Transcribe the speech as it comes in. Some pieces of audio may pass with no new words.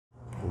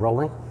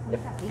rolling? Yep.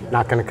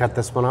 Not gonna cut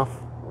this one off?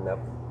 Nope.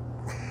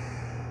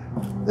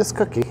 This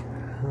cookie.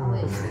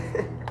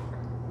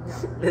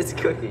 This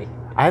cookie.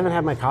 I haven't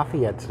had my coffee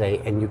yet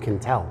today, and you can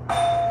tell.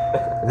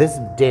 This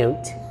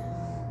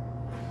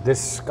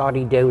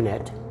Scotty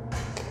donut,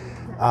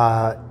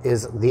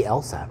 is the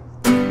Elsa.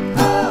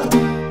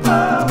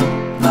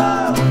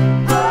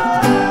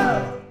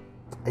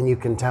 And you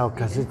can tell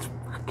because it's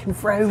fucking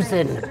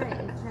frozen.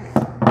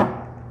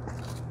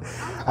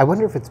 I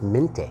wonder if it's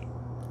minty.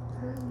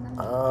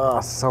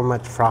 Oh, so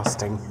much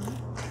frosting.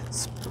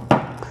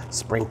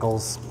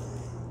 Sprinkles.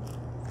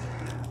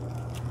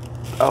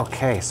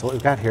 Okay, so what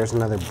we've got here is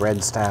another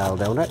bread-style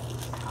donut.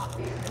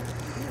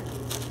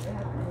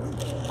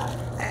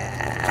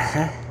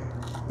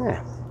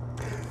 Yeah.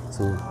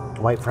 Some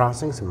white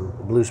frosting, some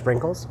blue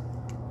sprinkles.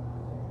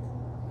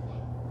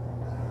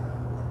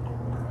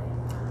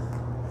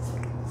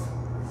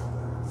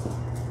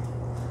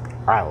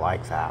 I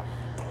like that.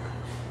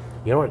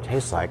 You know what it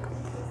tastes like?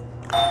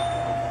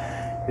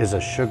 Is a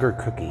sugar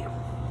cookie.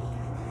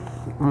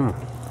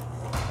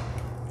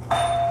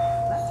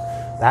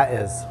 That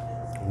is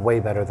way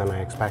better than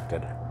I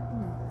expected.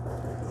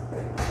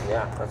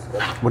 Yeah, that's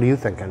good. What are you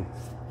thinking?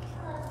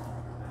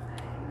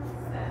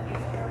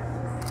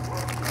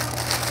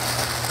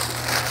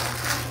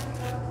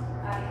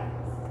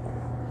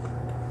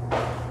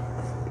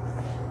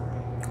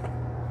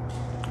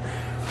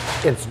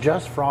 It's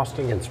just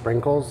frosting and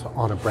sprinkles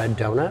on a bread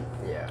donut.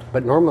 Yeah.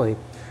 But normally,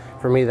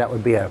 for me, that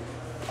would be a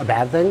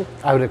bad thing.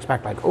 I would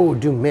expect like, oh,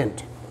 do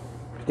mint.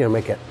 You know,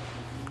 make it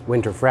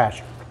winter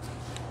fresh.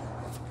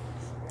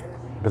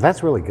 But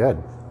that's really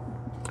good.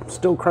 I'm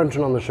still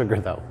crunching on the sugar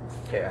though.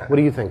 Yeah. What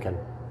are you thinking?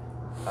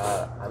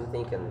 I'm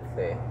thinking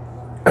 3.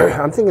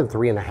 I'm thinking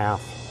 3.5.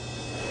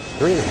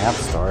 3.5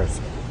 stars.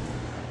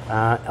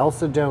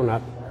 Elsa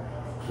donut,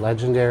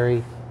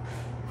 legendary,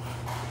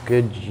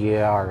 good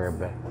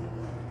job.